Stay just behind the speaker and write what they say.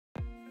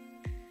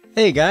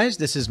Hey guys,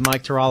 this is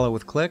Mike Tarallo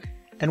with Qlik,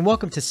 and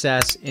welcome to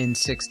SaaS in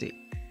 60.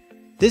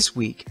 This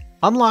week,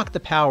 unlock the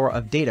power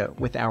of data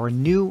with our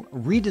new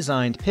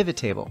redesigned pivot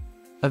table,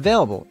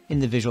 available in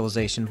the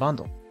visualization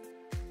bundle.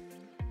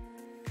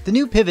 The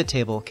new pivot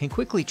table can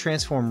quickly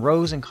transform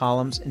rows and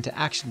columns into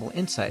actionable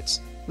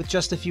insights with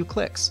just a few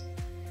clicks.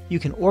 You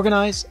can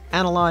organize,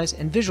 analyze,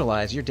 and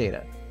visualize your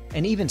data,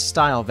 and even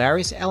style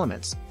various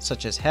elements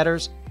such as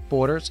headers,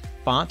 borders,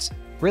 fonts,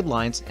 grid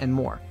lines, and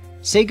more.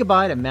 Say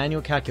goodbye to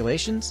manual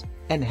calculations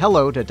and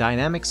hello to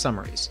dynamic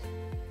summaries.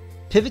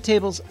 Pivot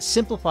tables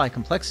simplify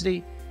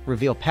complexity,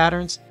 reveal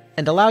patterns,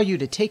 and allow you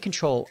to take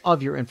control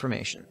of your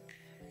information.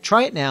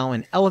 Try it now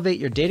and elevate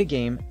your data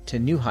game to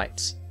new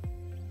heights.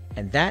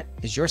 And that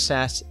is your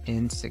SaaS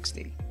in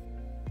 60.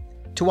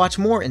 To watch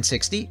more in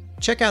 60,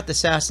 check out the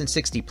SaaS in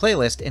 60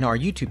 playlist in our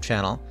YouTube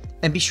channel,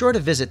 and be sure to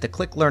visit the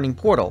Qlik Learning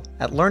portal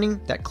at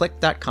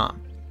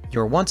learning.qlik.com,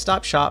 your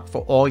one-stop shop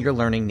for all your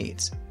learning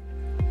needs.